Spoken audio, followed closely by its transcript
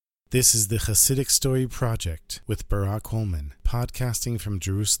This is the Hasidic Story Project with Barak Holman, podcasting from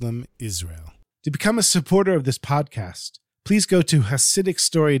Jerusalem, Israel. To become a supporter of this podcast, please go to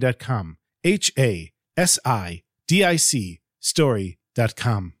HasidicStory.com, HASIDIC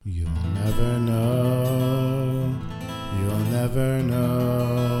story.com. You'll never know, you'll never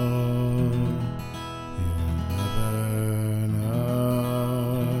know, you'll never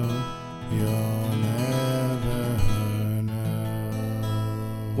know, you'll never know.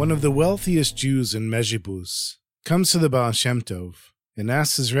 One of the wealthiest Jews in Mezhibuz comes to the Baal Shem Tov and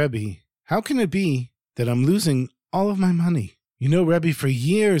asks his Rebbe, how can it be that I'm losing all of my money? You know, Rebbe, for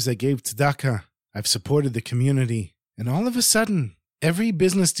years I gave tzedakah, I've supported the community, and all of a sudden, every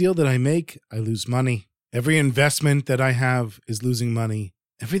business deal that I make, I lose money. Every investment that I have is losing money.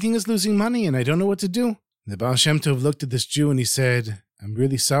 Everything is losing money, and I don't know what to do. The Baal Shem Tov looked at this Jew and he said, I'm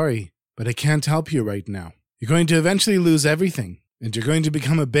really sorry, but I can't help you right now. You're going to eventually lose everything, and you're going to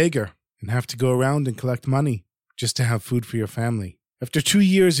become a beggar and have to go around and collect money just to have food for your family. After 2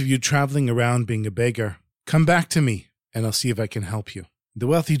 years of you traveling around being a beggar, come back to me, and I'll see if I can help you. The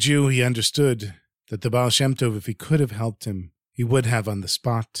wealthy Jew, he understood that the Baal Shem Tov, if he could have helped him, he would have on the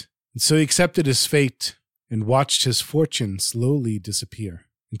spot. And so he accepted his fate and watched his fortune slowly disappear,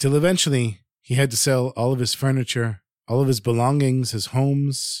 until eventually he had to sell all of his furniture, all of his belongings, his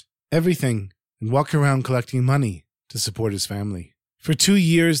homes, everything, and walk around collecting money to support his family. For 2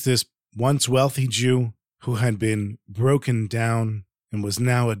 years, this once wealthy Jew, who had been broken down and was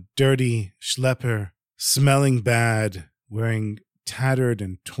now a dirty schlepper, smelling bad, wearing tattered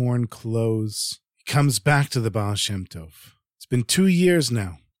and torn clothes, he comes back to the Baal Shem Tov. It's been 2 years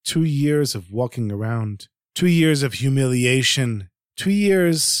now, 2 years of walking around, 2 years of humiliation, 2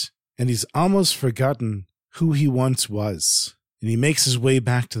 years, and he's almost forgotten who he once was. And he makes his way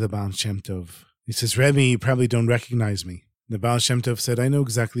back to the Baal Shem Tov. He says, Rebbe, you probably don't recognize me. The Baal Shem Tov said, I know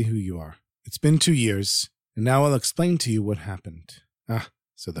exactly who you are. It's been 2 years, and now I'll explain to you what happened.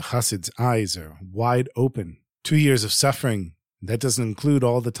 So the Chassid's eyes are wide open. 2 years of suffering. That doesn't include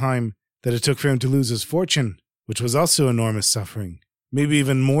all the time that it took for him to lose his fortune, which was also enormous suffering, maybe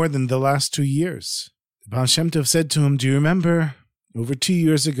even more than the last 2 years. The Baal Shem Tov said to him, do you remember, over 2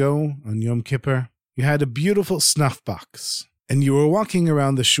 years ago, on Yom Kippur, you had a beautiful snuff box, and you were walking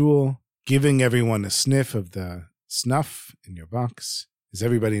around the shul, giving everyone a sniff of the snuff in your box. As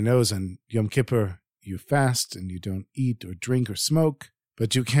everybody knows, on Yom Kippur, you fast and you don't eat or drink or smoke,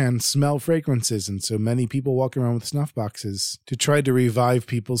 but you can smell fragrances, and so many people walk around with snuff boxes to try to revive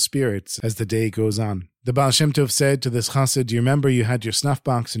people's spirits as the day goes on. The Baal Shem Tov said to this chassid, do you remember you had your snuff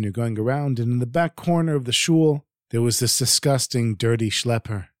box and you're going around, and in the back corner of the shul, there was this disgusting, dirty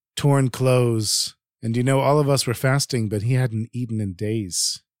schlepper, torn clothes, and you know, all of us were fasting, but he hadn't eaten in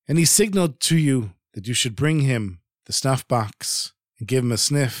days. And he signaled to you that you should bring him the snuff box and give him a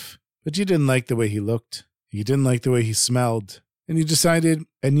sniff, but you didn't like the way he looked. You didn't like the way he smelled. And you decided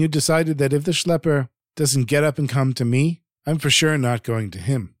that if the schlepper doesn't get up and come to me, I'm for sure not going to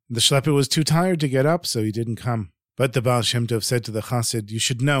him. The schlepper was too tired to get up, so he didn't come. But the Baal Shem Tov said to the chassid, you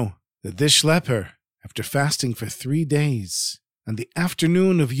should know that this schlepper, after fasting for 3 days, on the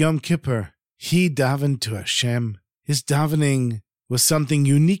afternoon of Yom Kippur, he davened to Hashem. His davening was something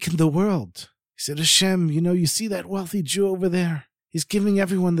unique in the world. He said, Hashem, you see that wealthy Jew over there? He's giving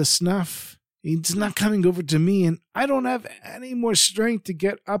everyone the snuff. He's not coming over to me, and I don't have any more strength to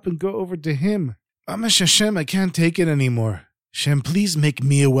get up and go over to him. Amish Hashem, I can't take it anymore. Hashem, please make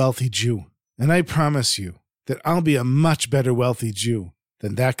me a wealthy Jew, and I promise you that I'll be a much better wealthy Jew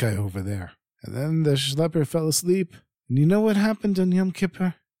than that guy over there. And then the schlepper fell asleep, and you know what happened on Yom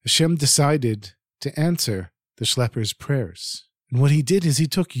Kippur? Hashem decided to answer the schlepper's prayers. And what he did is he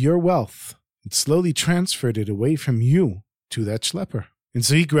took your wealth and slowly transferred it away from you to that schlepper. And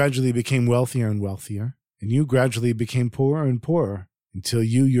so he gradually became wealthier and wealthier, and you gradually became poorer and poorer, until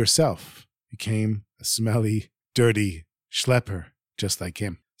you yourself became a smelly, dirty schlepper, just like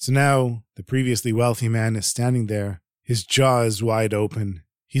him. So now the previously wealthy man is standing there, his jaw is wide open,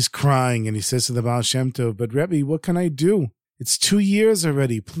 he's crying, and he says to the Baal Shem Tov, but Rebbe, what can I do? It's 2 years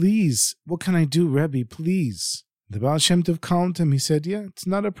already, please. What can I do, Rebbe, please? The Baal Shem Tov calmed him. He said, yeah, it's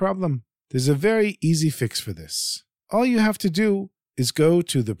not a problem. There's a very easy fix for this. All you have to do is go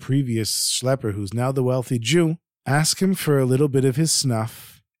to the previous schlepper, who's now the wealthy Jew, ask him for a little bit of his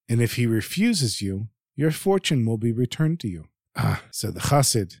snuff, and if he refuses you, your fortune will be returned to you. So the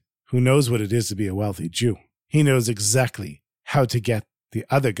chassid, who knows what it is to be a wealthy Jew, he knows exactly how to get the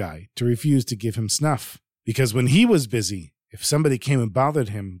other guy to refuse to give him snuff. Because when he was busy, if somebody came and bothered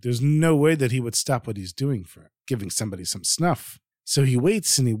him, there's no way that he would stop what he's doing for giving somebody some snuff. So he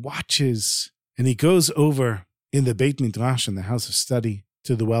waits and he watches, and he goes over in the Beit Midrash, in the house of study,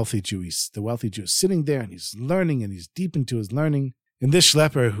 to the wealthy Jew. The wealthy Jew is sitting there and he's learning and he's deep into his learning. And this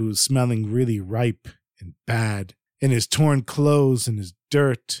schlepper, who's smelling really ripe and bad, in his torn clothes and his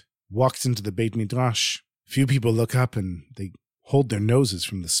dirt, walks into the Beit Midrash. Few people look up and they hold their noses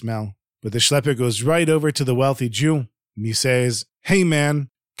from the smell. But the schlepper goes right over to the wealthy Jew and he says, "Hey man,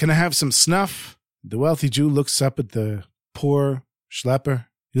 can I have some snuff?" The wealthy Jew looks up at the poor schlepper.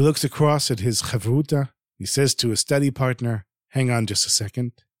 He looks across at his chavruta. He says to his study partner, "Hang on just a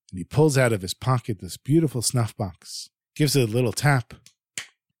second." And he pulls out of his pocket this beautiful snuff box, gives it a little tap,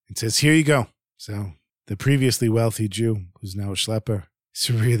 and says, "Here you go." So the previously wealthy Jew, who's now a schlepper, is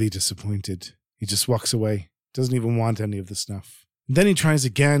really disappointed. He just walks away, doesn't even want any of the snuff. And then he tries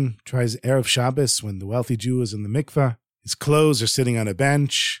again, tries Erev Shabbos when the wealthy Jew is in the mikveh. His clothes are sitting on a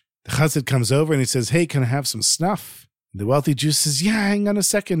bench. The chassid comes over and he says, "Hey, can I have some snuff?" And the wealthy Jew says, "Yeah, hang on a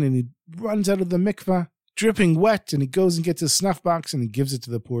second." And he runs out of the mikveh, dripping wet, and he goes and gets his snuff box and he gives it to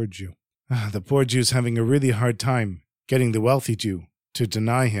the poor Jew. The poor Jew's having a really hard time getting the wealthy Jew to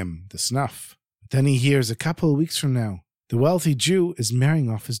deny him the snuff. But then he hears a couple of weeks from now, the wealthy Jew is marrying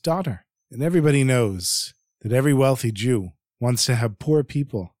off his daughter. And everybody knows that every wealthy Jew wants to have poor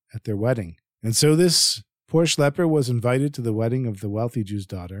people at their wedding. And so this poor schlepper was invited to the wedding of the wealthy Jew's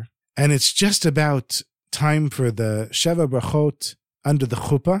daughter. And it's just about time for the Sheva Brachot under the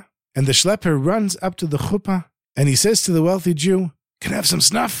chuppah. And the schlepper runs up to the chuppah and he says to the wealthy Jew, "Can I have some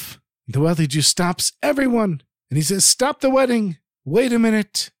snuff?" And the wealthy Jew stops everyone and he says, "Stop the wedding. Wait a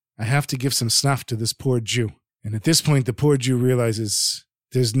minute. I have to give some snuff to this poor Jew." And at this point, the poor Jew realizes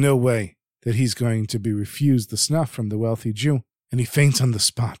there's no way that he's going to be refused the snuff from the wealthy Jew. And he faints on the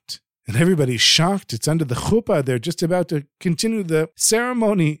spot. And everybody's shocked. It's under the chuppah. They're just about to continue the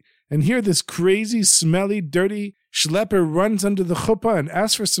ceremony. And here this crazy, smelly, dirty schlepper runs under the chuppah and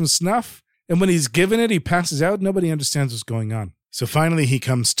asks for some snuff. And when he's given it, he passes out. Nobody understands what's going on. So finally he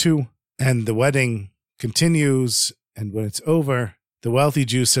comes to, and the wedding continues. And when it's over, the wealthy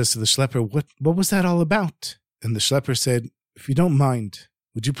Jew says to the schlepper, what was that all about? And the schlepper said, "If you don't mind,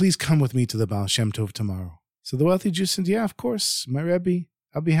 would you please come with me to the Baal Shem Tov tomorrow?" So the wealthy Jew said, "Yeah, of course, my Rebbe.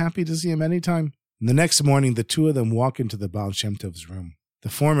 I'll be happy to see him anytime." And the next morning, the two of them walk into the Baal Shem Tov's room. The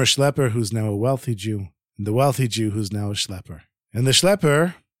former schlepper, who's now a wealthy Jew, and the wealthy Jew, who's now a schlepper. And the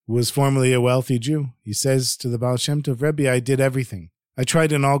schlepper, who was formerly a wealthy Jew, he says to the Baal Shem Tov, "Rebbe, I did everything. I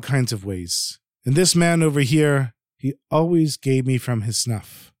tried in all kinds of ways. And this man over here, he always gave me from his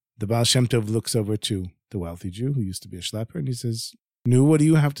snuff." The Baal Shem Tov looks over to the wealthy Jew, who used to be a schlepper, and he says, "Nu, what do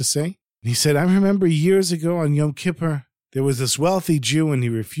you have to say?" And he said, "I remember years ago on Yom Kippur, there was this wealthy Jew, and he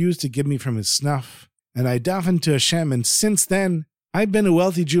refused to give me from his snuff. And I davened to Hashem, and since then, I've been a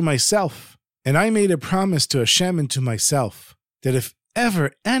wealthy Jew myself. And I made a promise to Hashem and to myself that if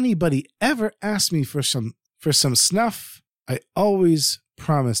ever anybody ever asked me for some snuff, I always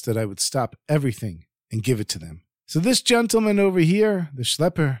promised that I would stop everything and give it to them. So this gentleman over here, the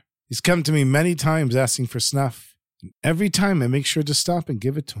schlepper, he's come to me many times asking for snuff. And every time I make sure to stop and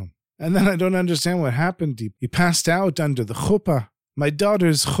give it to him. And then I don't understand what happened. He passed out under the chuppah. My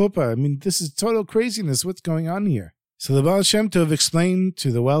daughter's chuppah. I mean, this is total craziness. What's going on here?" So the Baal Shem Tov explained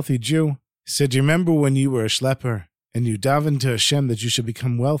to the wealthy Jew, he said, "Do you remember when you were a schlepper and you davened to Hashem that you should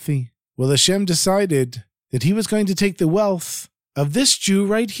become wealthy? Well, Hashem decided that he was going to take the wealth of this Jew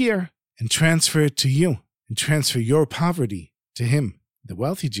right here and transfer it to you and transfer your poverty to him." The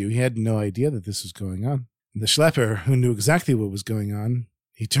wealthy Jew, he had no idea that this was going on. And the schlepper, who knew exactly what was going on,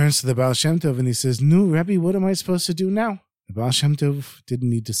 he turns to the Baal Shem Tov and he says, "Nu, Rebbe, what am I supposed to do now?" The Baal Shem Tov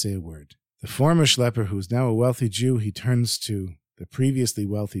didn't need to say a word. The former schlepper, who's now a wealthy Jew, he turns to the previously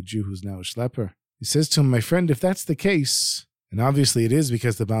wealthy Jew, who's now a schlepper. He says to him, "My friend, if that's the case, and obviously it is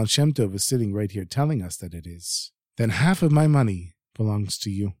because the Baal Shem Tov is sitting right here telling us that it is, then half of my money belongs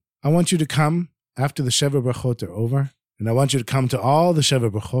to you. I want you to come after the Sheva Brachot are over, and I want you to come to all the Sheva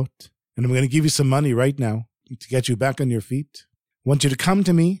Brachot, and I'm going to give you some money right now to get you back on your feet. I want you to come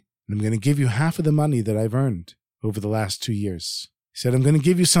to me, and I'm going to give you half of the money that I've earned over the last 2 years. He said, "I'm going to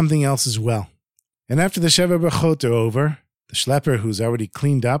give you something else as well." And after the Sheva Brachot are over, the schlepper, who's already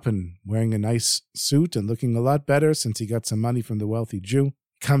cleaned up and wearing a nice suit and looking a lot better since he got some money from the wealthy Jew,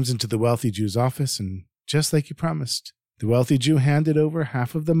 comes into the wealthy Jew's office, and just like he promised, the wealthy Jew handed over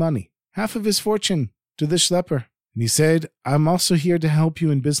half of the money, half of his fortune, to the schlepper. And he said, "I'm also here to help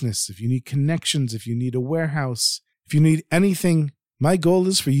you in business. If you need connections, if you need a warehouse, if you need anything, my goal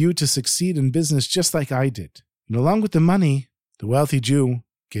is for you to succeed in business just like I did." And along with the money, the wealthy Jew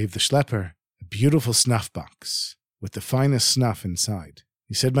gave the schlepper a beautiful snuff box with the finest snuff inside.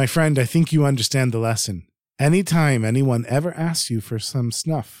 He said, "My friend, I think you understand the lesson. Anytime anyone ever asks you for some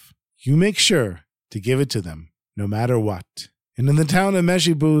snuff, you make sure to give it to them, no matter what.